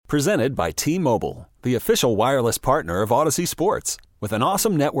Presented by T-Mobile, the official wireless partner of Odyssey Sports. With an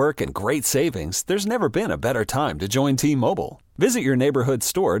awesome network and great savings, there's never been a better time to join T-Mobile. Visit your neighborhood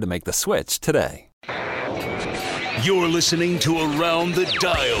store to make the switch today. You're listening to Around the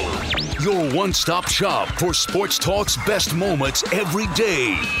Dial, your one-stop shop for sports talk's best moments every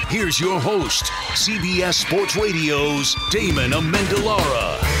day. Here's your host, CBS Sports Radio's Damon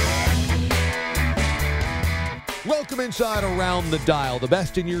Amendolara. Welcome inside Around the Dial, the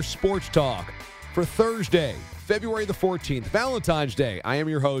best in your sports talk for Thursday, February the 14th, Valentine's Day. I am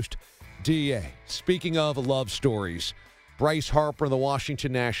your host, D.A. Speaking of love stories, Bryce Harper and the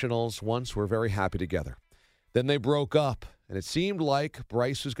Washington Nationals once were very happy together. Then they broke up, and it seemed like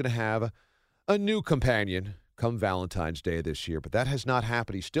Bryce was going to have a new companion come Valentine's Day this year, but that has not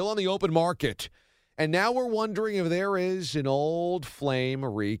happened. He's still on the open market, and now we're wondering if there is an old flame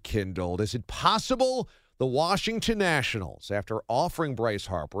rekindled. Is it possible the Washington Nationals, after offering Bryce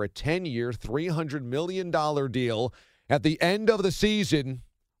Harper a 10-year, $300 million deal at the end of the season,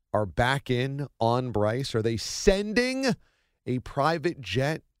 are back in on Bryce? Are they sending a private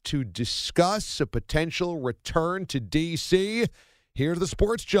jet to discuss a potential return to D.C.? Here are the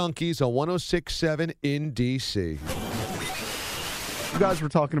Sports Junkies on 106.7 in D.C. You guys were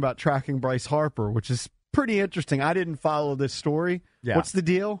talking about tracking Bryce Harper, which is pretty interesting. I didn't follow this story. Yeah. What's the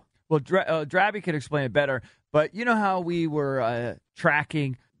deal? Well, Drabby could explain it better, but you know how we were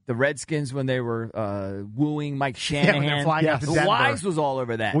tracking the Redskins when they were wooing Mike Shanahan? The Wise was all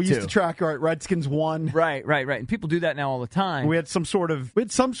over that, We used to track, right, Redskins won. Right. And people do that now all the time. We had some sort of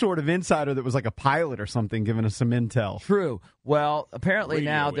insider that was like a pilot or something giving us some intel. True. Well, apparently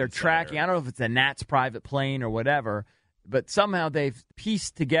now they're tracking, I don't know if it's a Nats private plane or whatever, but somehow they've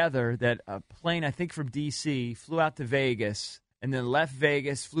pieced together that a plane, I think from D.C., flew out to Vegas and then left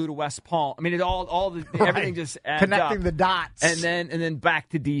Vegas, flew to West Palm. I mean, everything just adds connecting up. The dots, and then back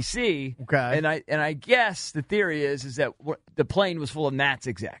to D.C. Okay, and I guess the theory is that the plane was full of Nats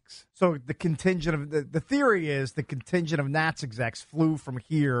execs. So the contingent of the theory is the contingent of Nats execs flew from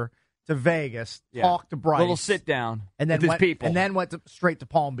here to Vegas, talked to Bryce, little sit down, and then with his people, and then went straight to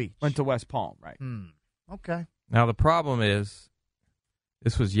Palm Beach. Went to West Palm, right? Okay. Now the problem is,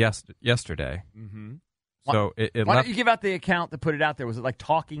 this was yesterday. Mm-hmm. So why don't you give out the account that put it out there? Was it like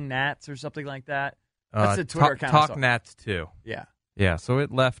Talking Nats or something like that? That's the Twitter account. Talk Nats too. Yeah. So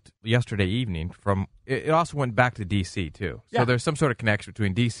it left yesterday evening it also went back to D.C. too. So there's some sort of connection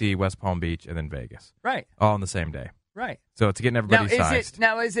between D.C., West Palm Beach, and then Vegas. Right. All on the same day. Right. So it's getting everybody sized.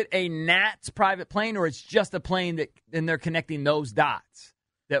 Now, is it a Nats private plane, or it's just a plane and they're connecting those dots?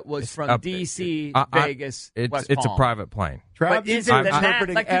 That was from D.C., Vegas, West Palm. It's a private plane. But is it the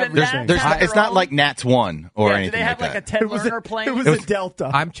Nats? Like, it's not like Nats 1 or anything. Do they have like a Ted Lerner plane? It was a Delta.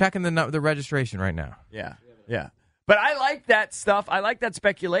 I'm checking the registration right now. Yeah. But I like that stuff. I like that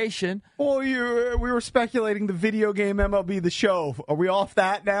speculation. Well, we were speculating the video game MLB The Show. Are we off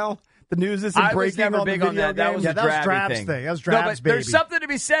that now? The news isn't breaking on the video game? That was Drab's thing. That was Drab's baby. There's something to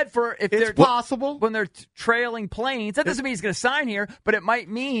be said for if it's they're possible when they're trailing planes. That doesn't mean he's going to sign here, but it might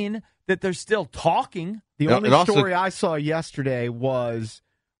mean that they're still talking. The only story I saw yesterday was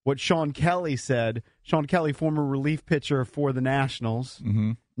what Sean Kelly said. Sean Kelly, former relief pitcher for the Nationals,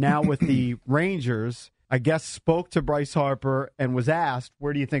 now with the Rangers, I guess spoke to Bryce Harper and was asked,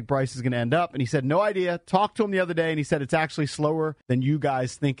 where do you think Bryce is going to end up? And he said, no idea. Talked to him the other day, and he said it's actually slower than you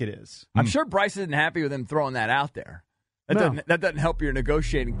guys think it is. I'm sure Bryce isn't happy with him throwing that out there. That doesn't help your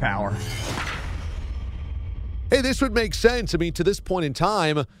negotiating power. Hey, this would make sense. I mean, to this point in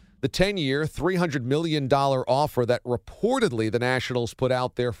time, the 10-year, $300 million offer that reportedly the Nationals put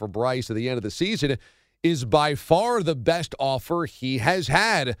out there for Bryce at the end of the season is by far the best offer he has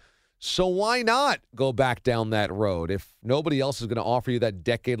had. So why not go back down that road? If nobody else is going to offer you that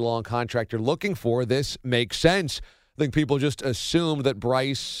decade-long contract you're looking for, this makes sense. I think people just assumed that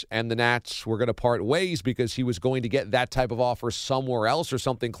Bryce and the Nats were going to part ways because he was going to get that type of offer somewhere else or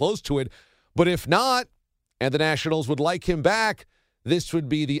something close to it. But if not, and the Nationals would like him back, this would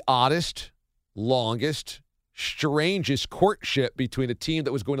be the oddest, longest, strangest courtship between a team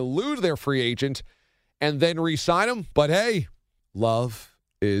that was going to lose their free agent and then re-sign him. But hey, love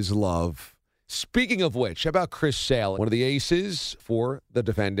is love. Speaking of which, how about Chris Sale, one of the aces for the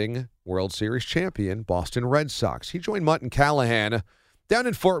defending World Series champion Boston Red Sox? He joined Mutt and Callahan down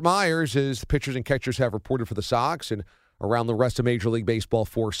in Fort Myers as the pitchers and catchers have reported for the Sox and around the rest of Major League Baseball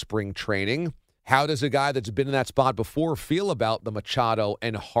for spring training. How does a guy that's been in that spot before feel about the Machado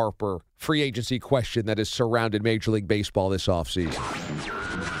and Harper free agency question that has surrounded Major League Baseball this offseason?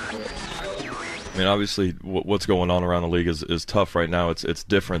 I mean, obviously, what's going on around the league is tough right now. It's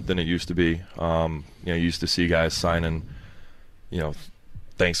different than it used to be. You used to see guys signing,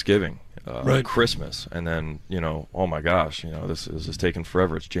 Thanksgiving, right. Christmas, and then, oh my gosh, this is taking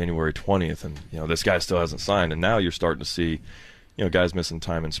forever. It's January 20th, and, this guy still hasn't signed. And now you're starting to see, guys missing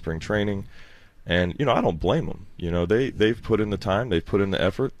time in spring training. And, I don't blame them. They've put in the time. They've put in the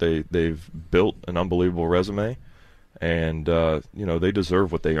effort. They've built an unbelievable resume. And, they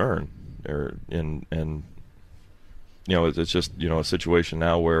deserve what they earn. It's just, a situation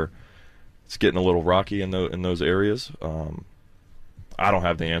now where it's getting a little rocky in those areas. I don't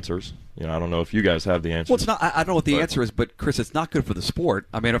have the answers. I don't know if you guys have the answers. Well, it's not. I don't know what the answer is, but Chris, it's not good for the sport.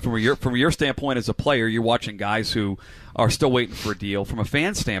 I mean, from your standpoint as a player, you're watching guys who are still waiting for a deal. From a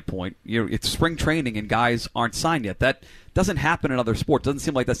fan standpoint, it's spring training and guys aren't signed yet. That doesn't happen in other sports. Doesn't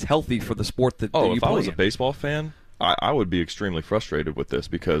seem like that's healthy for the sport that you play. If I was a baseball fan, I would be extremely frustrated with this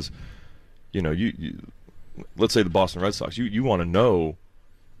because, you let's say the Boston Red Sox, you want to know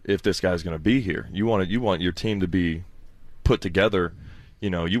if this guy's going to be here. You want your team to be put together.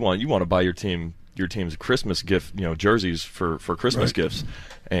 You want to buy your team's Christmas gift, jerseys for Christmas right. gifts,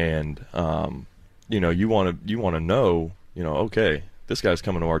 and you want to know, okay, this guy's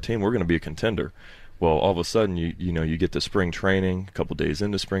coming to our team. We're going to be a contender. Well, all of a sudden, you get to spring training, a couple days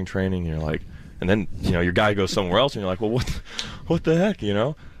into spring training, and you're like, and then your guy goes somewhere else, and you're like, well, what the heck,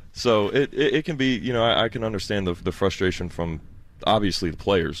 So it can be, I can understand the frustration from obviously the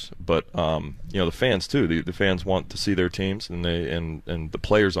players, but the fans too. The fans want to see their teams and the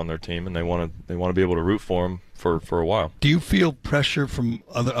players on their team, and they want to be able to root for them for a while. Do you feel pressure from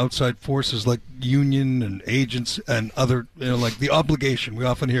other outside forces like union and agents and other, like the obligation? We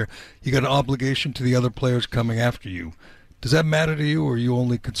often hear you got an obligation to the other players coming after you. Does that matter to you, or are you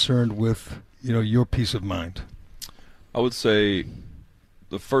only concerned with your peace of mind? I would say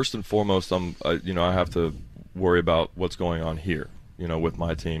the first and foremost, I have to worry about what's going on here, with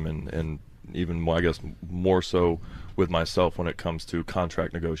my team, and even more, I guess, more so with myself when it comes to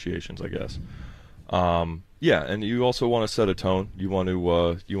contract negotiations, I guess. Yeah, and you also want to set a tone. You want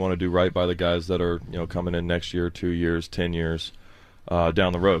to do right by the guys that are coming in next year, 2 years, 10 years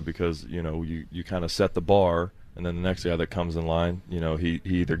down the road, because you kind of set the bar, and then the next guy that comes in line, he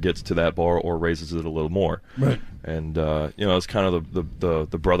either gets to that bar or raises it a little more. Right. And it's kind of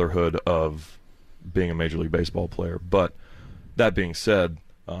the brotherhood of being a Major League Baseball player. But that being said,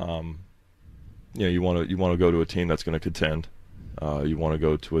 you want to go to a team that's going to contend. You want to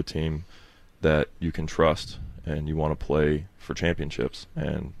go to a team that you can trust, and you want to play for championships.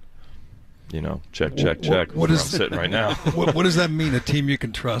 And check. What is I'm sitting right now? What does that mean? A team you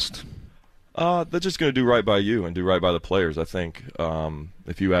can trust? They're just going to do right by you and do right by the players. I think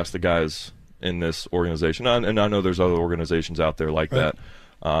if you ask the guys in this organization, and I know there's other organizations out there like right.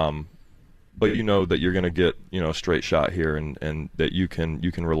 that. But that you're going to get a straight shot here, and that you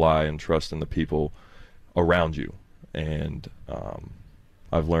can rely and trust in the people around you, and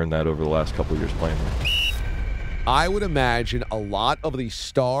I've learned that over the last couple of years playing there. I would imagine a lot of the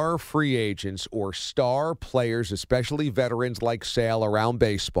star free agents or star players, especially veterans like Sale around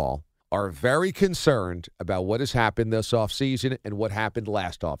baseball, are very concerned about what has happened this offseason and what happened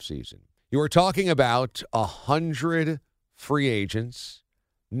last offseason. You are talking about 100 free agents,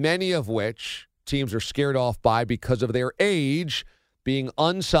 many of which teams are scared off by because of their age, being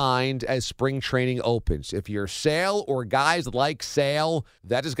unsigned as spring training opens. If you're Sale or guys like Sale,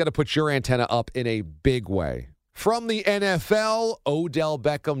 that is going to put your antenna up in a big way. From the NFL, Odell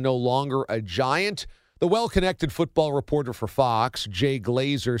Beckham no longer a Giant. The well-connected football reporter for Fox, Jay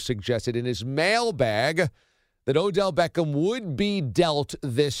Glazer, suggested in his mailbag that Odell Beckham would be dealt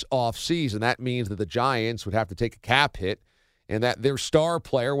this offseason. That means that the Giants would have to take a cap hit, and that their star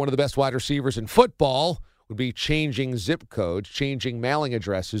player, one of the best wide receivers in football, would be changing zip codes, changing mailing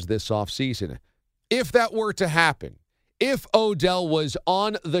addresses this offseason. If that were to happen, if Odell was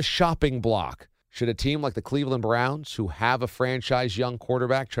on the shopping block, should a team like the Cleveland Browns, who have a franchise young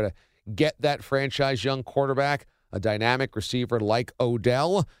quarterback, try to get that franchise young quarterback, a dynamic receiver like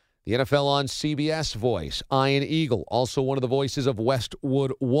Odell? The NFL on CBS voice, Ian Eagle, also one of the voices of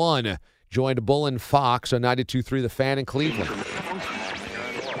Westwood One, joined Bull and Fox on 92.3 The Fan in Cleveland.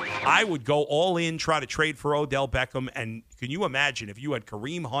 I would go all in, try to trade for Odell Beckham. And can you imagine if you had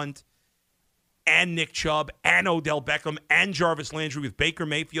Kareem Hunt and Nick Chubb and Odell Beckham and Jarvis Landry with Baker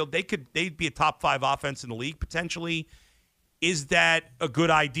Mayfield? They'd be a top 5 offense in the league potentially. Is that a good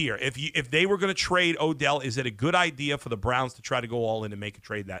idea? If they were going to trade Odell, is it a good idea for the Browns to try to go all in and make a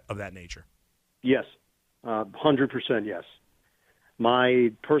trade of that nature? Yes, 100% yes.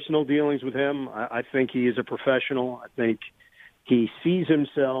 My personal dealings with him, I think he is a professional. I think he sees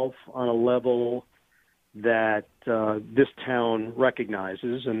himself on a level that this town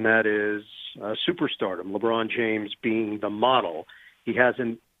recognizes, and that is superstardom. LeBron James being the model. He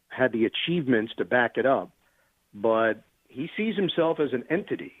hasn't had the achievements to back it up, but he sees himself as an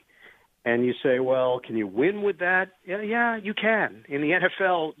entity. And you say, well, can you win with that? Yeah, you can. In the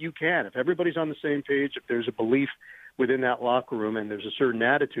NFL, you can. If everybody's on the same page, if there's a belief within that locker room and there's a certain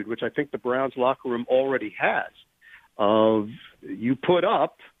attitude, which I think the Browns locker room already has, of you put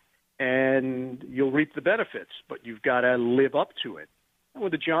up and you'll reap the benefits, but you've got to live up to it. And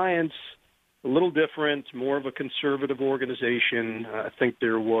with the Giants, a little different, more of a conservative organization. I think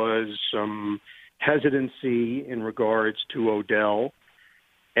there was some hesitancy in regards to Odell.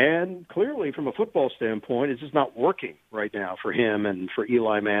 And clearly, from a football standpoint, it's just not working right now for him and for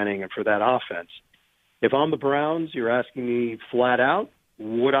Eli Manning and for that offense. If I'm the Browns, you're asking me flat out,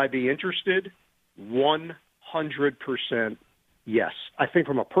 would I be interested? 100% yes. I think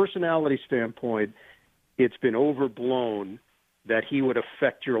from a personality standpoint, it's been overblown that he would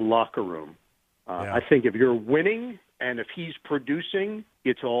affect your locker room. I think if you're winning and if he's producing,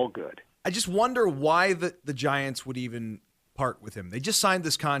 it's all good. I just wonder why the Giants would even part with him. They just signed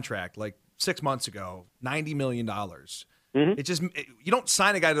this contract like 6 months ago, $90 million. It just you don't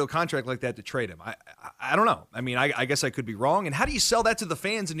sign a guy to a contract like that to trade him. I don't know. I mean, I guess I could be wrong. And how do you sell that to the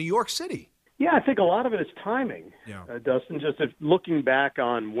fans in New York City? Yeah, I think a lot of it is timing, Dustin. Just looking back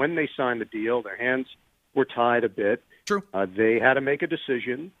on when they signed the deal, their hands were tied a bit. True. They had to make a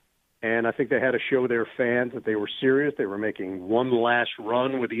decision, and I think they had to show their fans that they were serious. They were making one last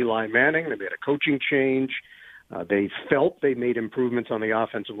run with Eli Manning. They made a coaching change. They felt they made improvements on the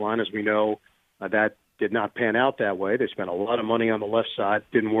offensive line. As we know, that did not pan out that way. They spent a lot of money on the left side.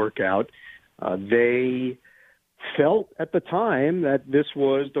 Didn't work out. They felt at the time that this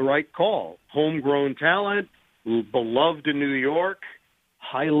was the right call. Homegrown talent, beloved in New York,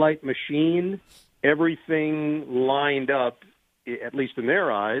 highlight machine, everything lined up, at least in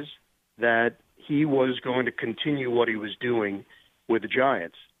their eyes, that he was going to continue what he was doing with the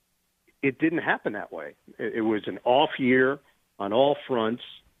Giants. It didn't happen that way. It was an off year on all fronts.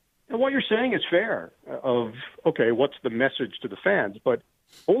 And what you're saying is fair of, okay, what's the message to the fans? But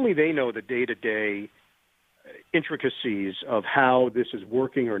only they know the day-to-day intricacies of how this is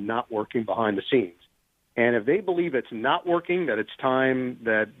working or not working behind the scenes. And if they believe it's not working, that it's time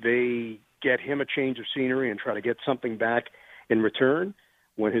that they get him a change of scenery and try to get something back in return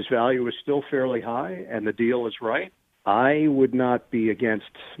when his value is still fairly high and the deal is right, I would not be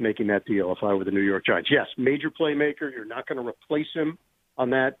against making that deal if I were the New York Giants. Yes, major playmaker, you're not going to replace him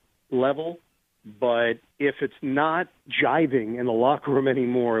on that level, but if it's not jiving in the locker room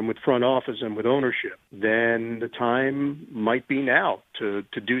anymore and with front office and with ownership, then the time might be now to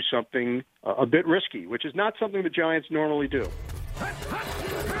do something a bit risky, which is not something the Giants normally do.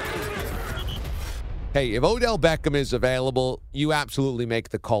 Hey, if Odell Beckham is available, you absolutely make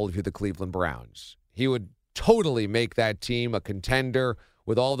the call if you're the Cleveland Browns. He would totally make that team a contender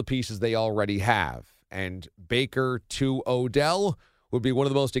with all the pieces they already have. And Baker to Odell would be one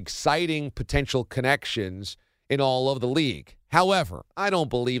of the most exciting potential connections in all of the league. However, I don't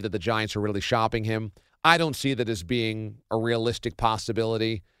believe that the Giants are really shopping him. I don't see that as being a realistic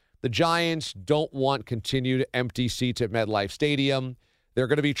possibility. The Giants don't want continued empty seats at MetLife Stadium. They're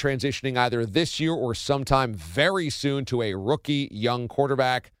going to be transitioning either this year or sometime very soon to a rookie young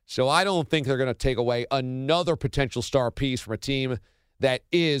quarterback. So I don't think they're going to take away another potential star piece from a team that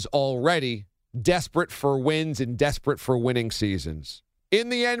is already desperate for wins and desperate for winning seasons. In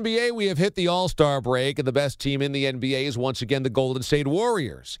the NBA, we have hit the All-Star break, and the best team in the NBA is once again the Golden State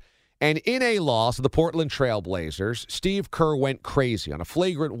Warriors. And in a loss of the Portland Trail Blazers, Steve Kerr went crazy on a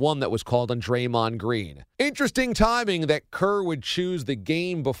flagrant one that was called on Draymond Green. Interesting timing that Kerr would choose the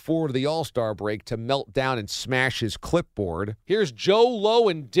game before the All-Star break to melt down and smash his clipboard. Here's Joe Lowe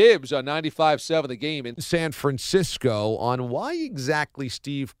and Dibs on 95.7 The Game in San Francisco on why exactly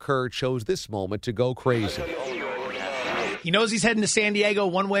Steve Kerr chose this moment to go crazy. He knows he's heading to San Diego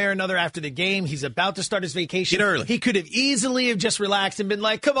one way or another after the game. He's about to start his vacation. Get early. He could have easily have just relaxed and been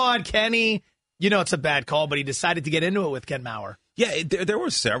like, come on, Kenny. You know it's a bad call, but he decided to get into it with Ken Mauer. Yeah, there were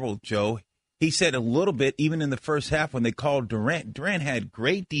several, Joe. He said a little bit, even in the first half when they called Durant. Durant had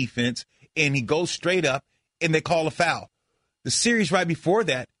great defense, and he goes straight up, and they call a foul. The series right before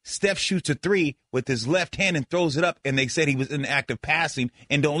that, Steph shoots a three with his left hand and throws it up, and they said he was in the act of passing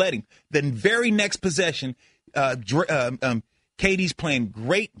and don't let him. The very next possession, KD's playing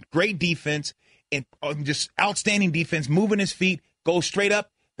great defense and just outstanding defense, moving his feet, goes straight up.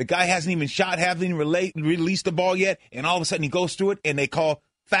 The guy hasn't even shot, hasn't even released the ball yet, and all of a sudden he goes through it, and they call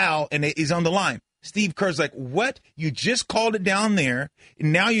foul, and he's on the line. Steve Kerr's like, what? You just called it down there,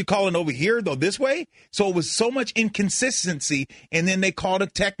 and now you're calling over here, though, this way? So it was so much inconsistency, and then they called a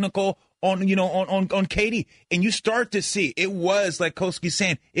technical on KD, and you start to see it was like Koski's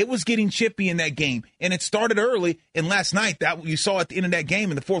saying, it was getting chippy in that game, and it started early. And last night, that you saw at the end of that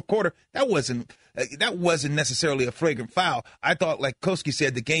game in the fourth quarter, that wasn't necessarily a flagrant foul. I thought, like Koski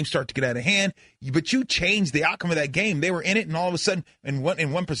said, the game started to get out of hand, but you changed the outcome of that game. They were in it, and all of a sudden, in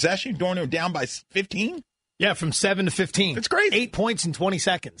one possession, they were down by 15. Yeah, from 7 to 15. It's crazy. 8 points in 20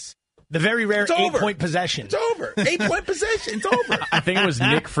 seconds. The very rare 8-point possession. It's over. 8-point possession. It's over. I think it was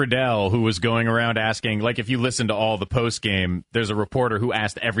Nick Friedel who was going around asking, like, if you listen to all the post game, there's a reporter who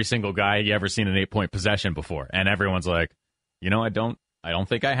asked every single guy you ever seen an 8-point possession before, and everyone's like, I don't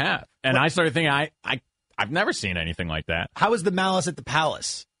think I have. And I started thinking, I've never seen anything like that. How was the Malice at the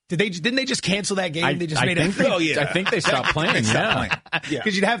Palace? Didn't they just cancel that game? They just made it. I think they stopped playing.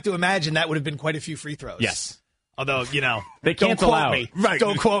 Because you'd have to imagine that would have been quite a few free throws. Yes. Although, they cancel out. Me. Right.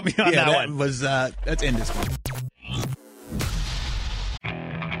 Don't quote me on that one. That's indiscipline.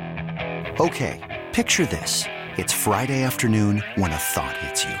 Okay, picture this. It's Friday afternoon when a thought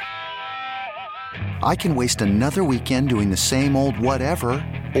hits you. I can waste another weekend doing the same old whatever,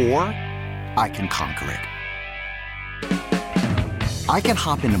 or I can conquer it. I can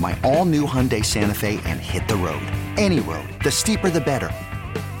hop into my all-new Hyundai Santa Fe and hit the road. Any road. The steeper, the better.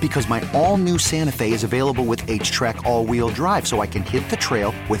 Because my all-new Santa Fe is available with H-Track all-wheel drive, so I can hit the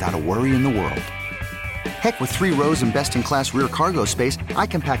trail without a worry in the world. Heck, with 3 rows and best-in-class rear cargo space, I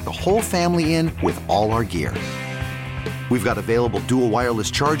can pack the whole family in with all our gear. We've got available dual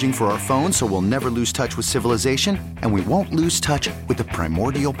wireless charging for our phones, so we'll never lose touch with civilization, and we won't lose touch with the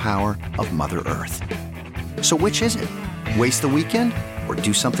primordial power of Mother Earth. So which is it? Waste the weekend or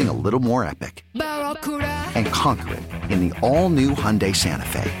do something a little more epic? And conquer it in the all-new Hyundai Santa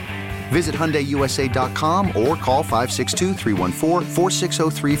Fe. Visit HyundaiUSA.com or call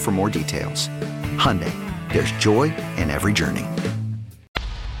 562-314-4603 for more details. Hyundai, there's joy in every journey.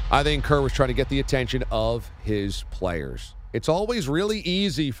 I think Kerr was trying to get the attention of his players. It's always really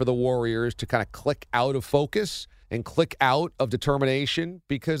easy for the Warriors to kind of click out of focus and click out of determination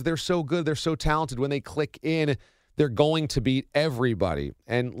because they're so good, they're so talented. When they click in, they're going to beat everybody.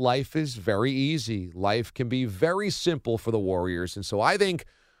 And life is very easy. Life can be very simple for the Warriors. And so I think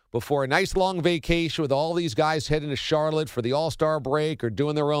before a nice long vacation with all these guys heading to Charlotte for the All-Star break or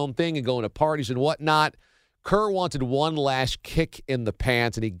doing their own thing and going to parties and whatnot, Kerr wanted one last kick in the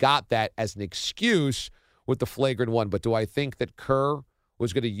pants, and he got that as an excuse with the flagrant one. But do I think that Kerr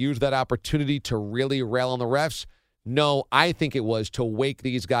was going to use that opportunity to really rail on the refs? No, I think it was to wake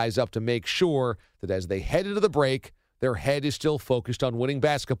these guys up to make sure that as they head into the break, their head is still focused on winning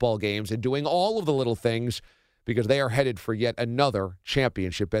basketball games and doing all of the little things because they are headed for yet another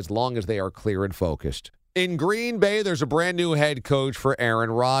championship as long as they are clear and focused. In Green Bay, there's a brand new head coach for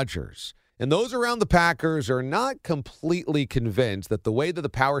Aaron Rodgers. And those around the Packers are not completely convinced that the way that the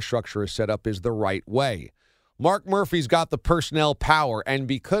power structure is set up is the right way. Mark Murphy's got the personnel power, and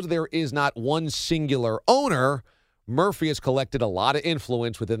because there is not one singular owner, Murphy has collected a lot of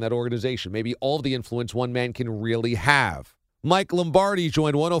influence within that organization, maybe all the influence one man can really have. Mike Lombardi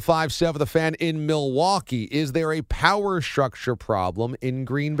joined 105.7 The Fan in Milwaukee. Is there a power structure problem in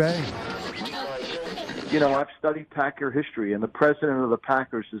Green Bay? I've studied Packer history, and the president of the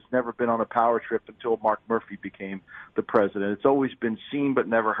Packers has never been on a power trip until Mark Murphy became the president. It's always been seen but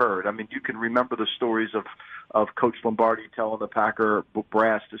never heard. I mean, you can remember the stories of Coach Lombardi telling the Packer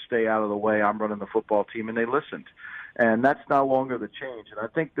brass to stay out of the way. I'm running the football team, and they listened. And that's no longer the change. And I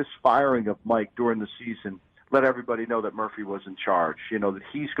think this firing of Mike during the season let everybody know that Murphy was in charge, that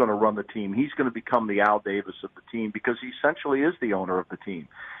he's going to run the team. He's going to become the Al Davis of the team because he essentially is the owner of the team.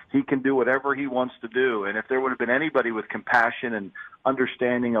 He can do whatever he wants to do. And if there would have been anybody with compassion and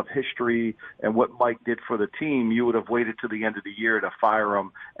understanding of history and what Mike did for the team, you would have waited till the end of the year to fire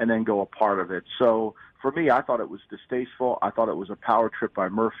him and then go a part of it. So for me, I thought it was distasteful. I thought it was a power trip by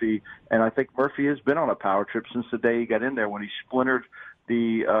Murphy. And I think Murphy has been on a power trip since the day he got in there when he splintered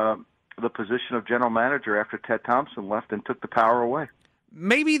the position of general manager after Ted Thompson left and took the power away.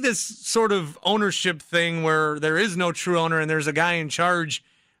 Maybe this sort of ownership thing where there is no true owner and there's a guy in charge,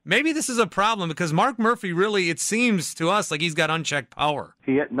 maybe this is a problem because Mark Murphy really, it seems to us like he's got unchecked power.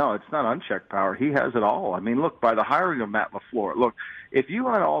 No, it's not unchecked power. He has it all. I mean, look, by the hiring of Matt LaFleur, look, if you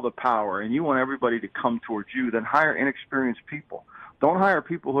want all the power and you want everybody to come towards you, then hire inexperienced people. Don't hire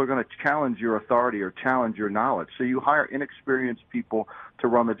people who are going to challenge your authority or challenge your knowledge. So you hire inexperienced people to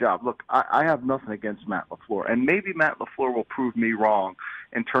run the job. Look, I have nothing against Matt LaFleur, and maybe Matt LaFleur will prove me wrong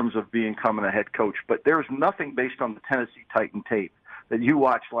in terms of becoming a head coach, but there's nothing based on the Tennessee Titan tape that you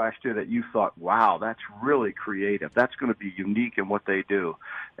watched last year that you thought, wow, that's really creative. That's going to be unique in what they do.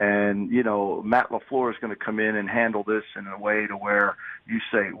 And, Matt LaFleur is going to come in and handle this in a way to where you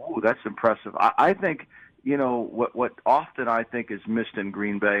say, ooh, that's impressive. I think, what often I think is missed in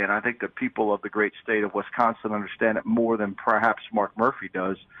Green Bay, and I think the people of the great state of Wisconsin understand it more than perhaps Mark Murphy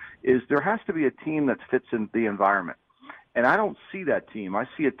does, is there has to be a team that fits in the environment. And I don't see that team. I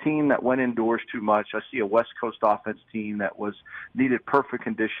see a team that went indoors too much. I see a West Coast offense team that needed perfect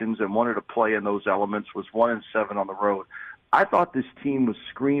conditions and wanted to play in those elements, was 1-7 on the road. I thought this team was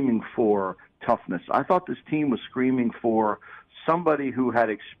screaming for toughness. I thought this team was screaming for somebody who had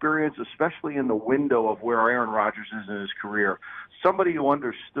experience, especially in the window of where Aaron Rodgers is in his career, somebody who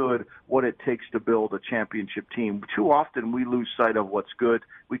understood what it takes to build a championship team. Too often we lose sight of what's good.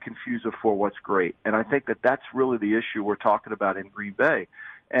 We confuse it for what's great. And I think that that's really the issue we're talking about in Green Bay.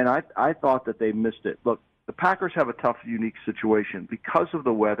 And I thought that they missed it. Look, the Packers have a tough, unique situation because of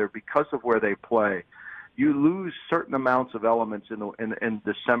the weather, because of where they play. You lose certain amounts of elements in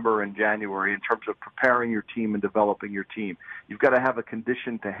December and January in terms of preparing your team and developing your team. You've got to have a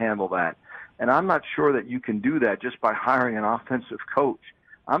condition to handle that. And I'm not sure that you can do that just by hiring an offensive coach.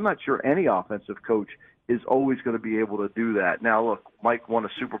 I'm not sure any offensive coach is always going to be able to do that. Now, look, Mike won a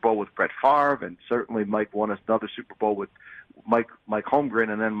Super Bowl with Brett Favre, and certainly Mike won another Super Bowl with Mike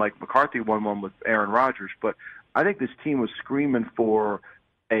Holmgren, and then Mike McCarthy won one with Aaron Rodgers. But I think this team was screaming for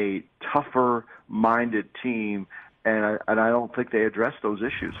a tougher-minded team, and I don't think they addressed those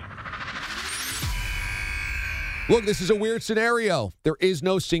issues. Look, this is a weird scenario. There is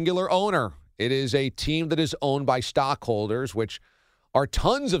no singular owner. It is a team that is owned by stockholders, which are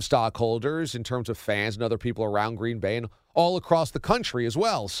tons of stockholders in terms of fans and other people around Green Bay and all across the country as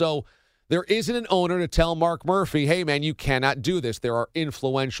well. So there isn't an owner to tell Mark Murphy, hey, man, you cannot do this. There are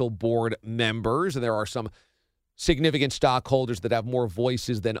influential board members, and there are some significant stockholders that have more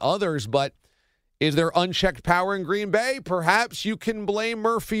voices than others, but is there unchecked power in Green Bay? Perhaps you can blame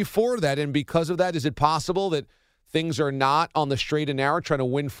Murphy for that, and because of that, is it possible that things are not on the straight and narrow, trying to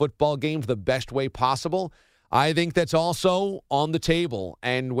win football games the best way possible? I think that's also on the table,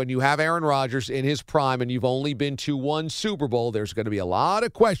 and when you have Aaron Rodgers in his prime and you've only been to one Super Bowl, there's going to be a lot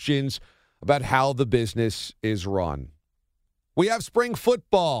of questions about how the business is run. We have spring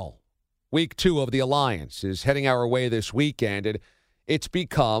football. Week 2 of the Alliance is heading our way this weekend, and it's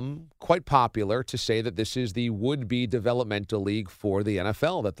become quite popular to say that this is the would-be developmental league for the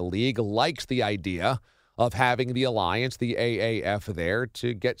NFL, that the league likes the idea of having the Alliance, the AAF there,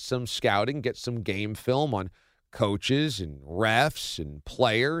 to get some scouting, get some game film on coaches and refs and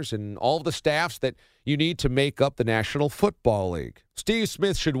players and all the staffs that you need to make up the National Football League. Steve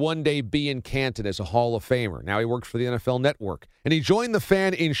Smith should one day be in Canton as a Hall of Famer. Now he works for the NFL Network. And he joined the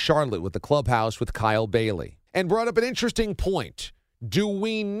Fan in Charlotte with the Clubhouse with Kyle Bailey and brought up an interesting point. Do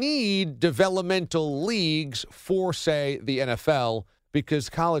we need developmental leagues for, say, the NFL because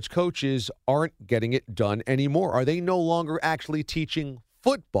college coaches aren't getting it done anymore? Are they no longer actually teaching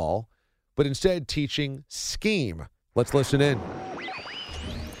football, but instead teaching scheme? Let's listen in.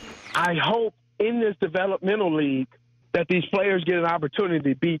 I hope in this developmental league that these players get an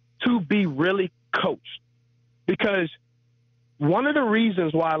opportunity to be really coached. Because one of the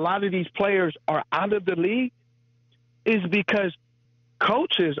reasons why a lot of these players are out of the league is because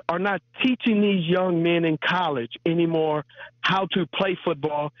coaches are not teaching these young men in college anymore how to play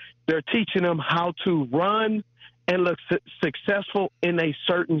football. They're teaching them how to run and look successful in a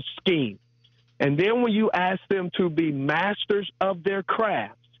certain scheme. And then when you ask them to be masters of their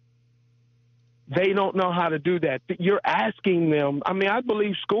craft, they don't know how to do that. You're asking them. I mean, I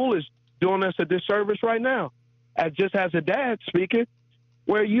believe school is doing us a disservice right now, just as a dad speaking,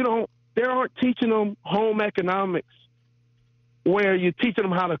 where they aren't teaching them home economics, where you're teaching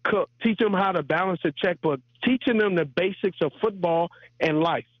them how to cook, teaching them how to balance a checkbook, teaching them the basics of football and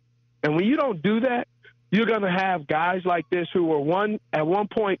life. And when you don't do that, you're going to have guys like this who were at one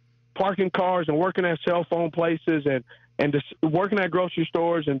point parking cars and working at cell phone places and working at grocery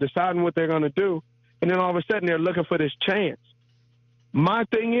stores and deciding what they're going to do. And then all of a sudden they're looking for this chance. My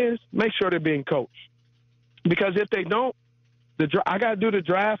thing is, make sure they're being coached. Because if they don't, I got to do the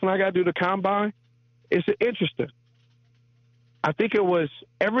draft and I got to do the combine. It's interesting. I think it was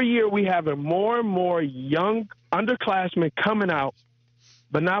every year we have more and more young underclassmen coming out,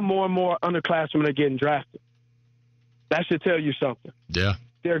 but not more and more underclassmen are getting drafted. That should tell you something. Yeah.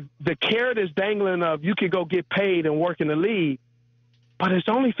 The carrot is dangling of you could go get paid and work in the league, but it's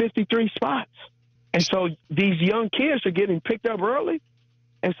only 53 spots. And so these young kids are getting picked up early,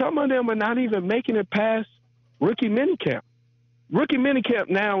 and some of them are not even making it past rookie minicamp. Rookie minicamp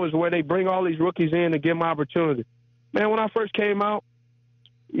now is where they bring all these rookies in and give them opportunity. Man, when I first came out,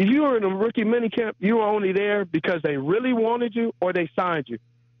 If you were in a rookie minicamp, you were only there because they really wanted you or they signed you.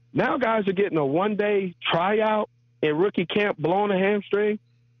 Now guys are getting a one-day tryout in rookie camp, blowing a hamstring,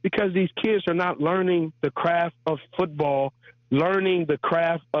 because these kids are not learning the craft of football, learning the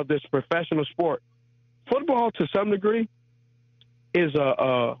craft of this professional sport. Football, to some degree, is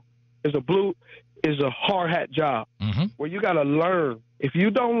a hard hat job where you got to learn. If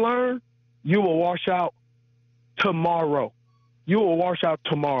you don't learn, you will wash out tomorrow. You will wash out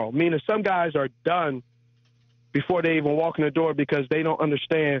tomorrow. Meaning some guys are done before they even walk in the door because they don't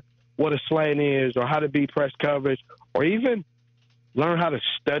understand what a slant is or how to be press coverage or even learn how to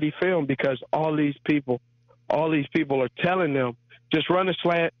study film, because all these people are telling them, just run a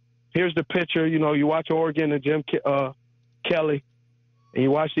slant. Here's the picture. You know, you watch Oregon and Jim Kelly, and you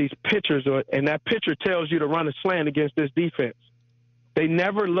watch these pictures, and that picture tells you to run a slant against this defense. They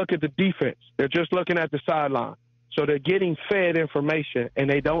never look at the defense. They're just looking at the sideline. So they're getting fed information, and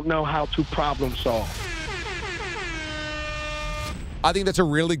they don't know how to problem solve. I think that's a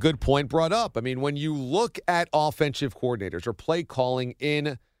really good point brought up. I mean, when you look at offensive coordinators or play calling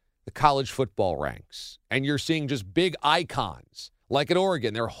in the college football ranks, and you're seeing just big icons, like at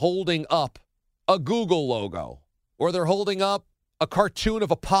Oregon, they're holding up a Google logo, or they're holding up a cartoon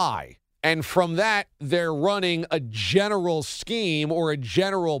of a pie. And from that, they're running a general scheme or a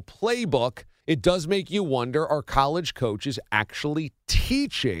general playbook. It does make you wonder, are college coaches actually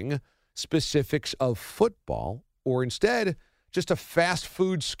teaching specifics of football, or instead just a fast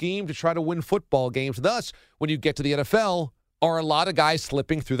food scheme to try to win football games? Thus, when you get to the NFL, are a lot of guys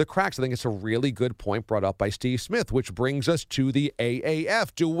slipping through the cracks? I think it's a really good point brought up by Steve Smith, which brings us to the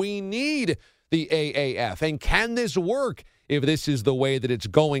AAF. Do we need the AAF? And can this work if this is the way that it's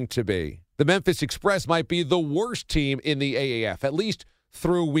going to be? The Memphis Express might be the worst team in the AAF, at least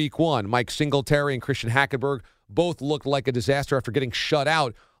through week one. Mike Singletary and Christian Hackenberg both looked like a disaster after getting shut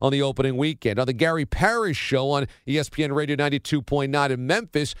out on the opening weekend. On the Gary Parrish Show on ESPN Radio 92.9 in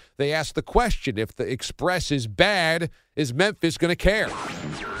Memphis, they asked the question, if the Express is bad, is Memphis going to care? The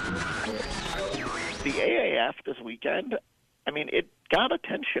AAF this weekend, I mean, it got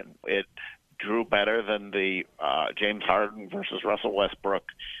attention. It drew better than the James Harden versus Russell Westbrook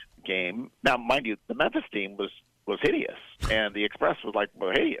game. Now, mind you, the Memphis team was hideous, and the Express was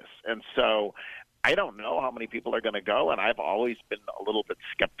hideous. And so I don't know how many people are going to go, and I've always been a little bit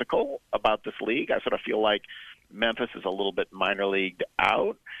skeptical about this league. I sort of feel like Memphis is a little bit minor leagued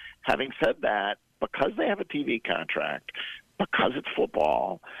out. Having said that, because they have a TV contract, because it's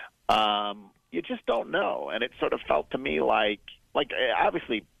football, you just don't know. And it sort of felt to me like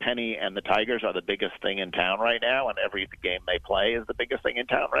obviously Penny and the Tigers are the biggest thing in town right now, and every game they play is the biggest thing in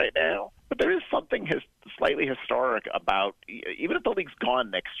town right now. But there is something slightly historic about, even if the league's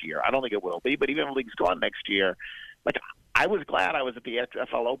gone next year, I don't think it will be, but even if the league's gone next year, I was glad I was at the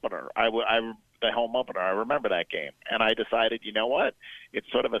XFL opener, the home opener. I remember that game, and I decided, you know what?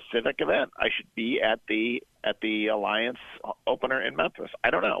 It's sort of a civic event. I should be at the Alliance opener in Memphis. I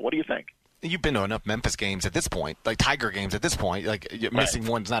don't know. What do you think? You've been to enough Memphis games at this point, like Tiger games at this point. Missing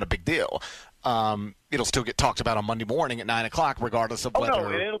one's not a big deal. It'll still get talked about on Monday morning at 9 o'clock, regardless of whether. Oh no,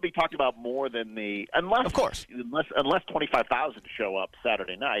 and it'll be talked about more than unless 25,000 show up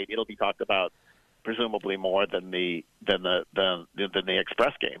Saturday night. It'll be talked about presumably more than the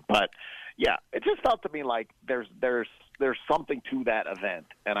Express game. But yeah, it just felt to me like there's something to that event,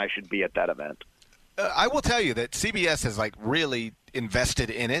 and I should be at that event. I will tell you that CBS has really invested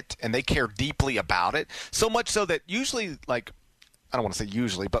in it, and they care deeply about it. So much so that usually, I don't want to say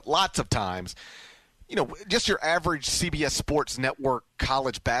usually, but lots of times, just your average CBS Sports Network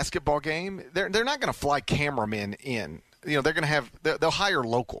college basketball game, they're not going to fly cameramen in. They're going to have they'll hire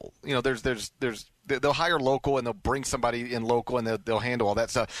local. They'll hire local, and they'll bring somebody in local, and they'll handle all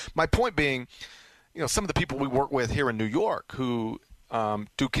that stuff. My point being, some of the people we work with here in New York who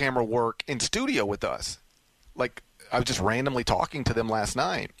do camera work in studio with us. I was just randomly talking to them last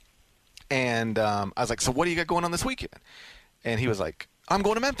night, and I was like, so what do you got going on this weekend? And he was like, I'm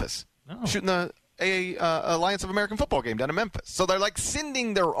going to Memphis, shooting the Alliance of American Football game down in Memphis. So they're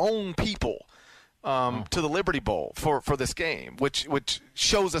sending their own people to the Liberty Bowl for this game, which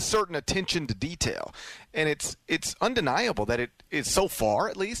shows a certain attention to detail. And it's undeniable that it is, so far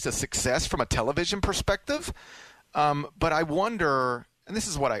at least, a success from a television perspective. But I wonder, and this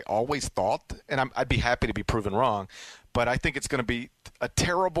is what I always thought, and I'd be happy to be proven wrong, but I think it's going to be a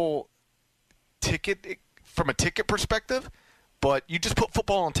terrible ticket from a ticket perspective, but you just put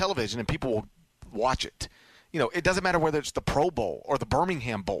football on television and people will watch it. It doesn't matter whether it's the Pro Bowl or the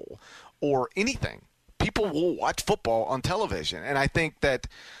Birmingham Bowl or anything. People will watch football on television, and I think that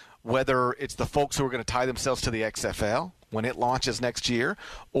whether it's the folks who are going to tie themselves to the XFL when it launches next year,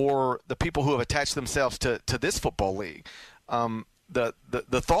 or the people who have attached themselves to this football league. The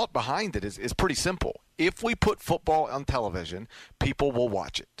thought behind it is pretty simple. If we put football on television, people will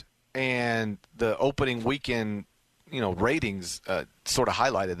watch it. And the opening weekend ratings sort of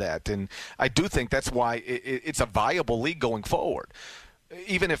highlighted that. And I do think that's why it's a viable league going forward.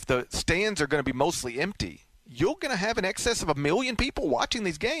 Even if the stands are going to be mostly empty, you're going to have in excess of 1 million people watching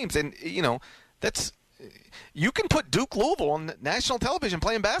these games. And, you can put Duke Louisville on national television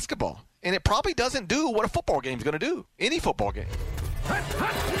playing basketball, and it probably doesn't do what a football game is going to do, any football game.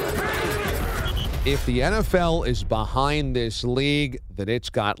 If the NFL is behind this league, then it's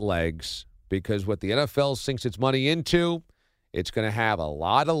got legs, because what the NFL sinks its money into, it's going to have a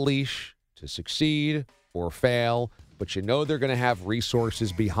lot of leash to succeed or fail, but they're going to have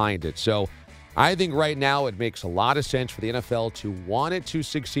resources behind it. So I think right now it makes a lot of sense for the NFL to want it to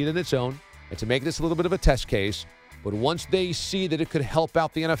succeed on its own and to make this a little bit of a test case. But once they see that it could help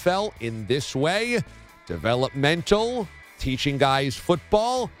out the NFL in this way, developmental, teaching guys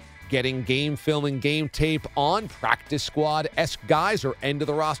football, getting game film and game tape on practice squad-esque guys or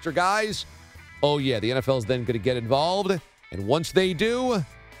end-of-the-roster guys, oh, yeah, the NFL is then going to get involved. And once they do,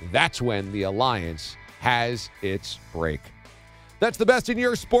 that's when the alliance has its break. That's the best in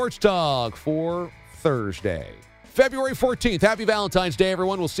your sports talk for Thursday, February 14th. Happy Valentine's Day,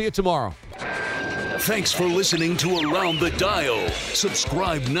 everyone. We'll see you tomorrow. Thanks for listening to Around the Dial.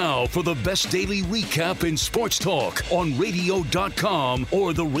 Subscribe now for the best daily recap in sports talk on radio.com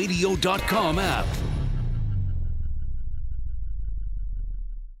or the radio.com app.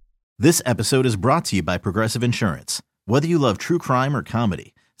 This episode is brought to you by Progressive Insurance. Whether you love true crime or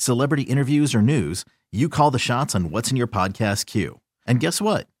comedy, celebrity interviews or news, you call the shots on what's in your podcast queue. And guess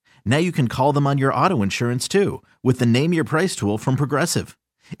what? Now you can call them on your auto insurance too with the Name Your Price tool from Progressive.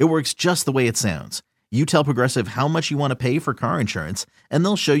 It works just the way it sounds. You tell Progressive how much you want to pay for car insurance, and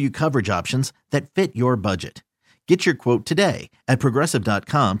they'll show you coverage options that fit your budget. Get your quote today at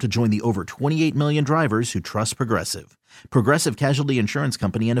Progressive.com to join the over 28 million drivers who trust Progressive. Progressive Casualty Insurance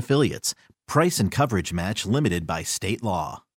Company and Affiliates. Price and coverage match limited by state law.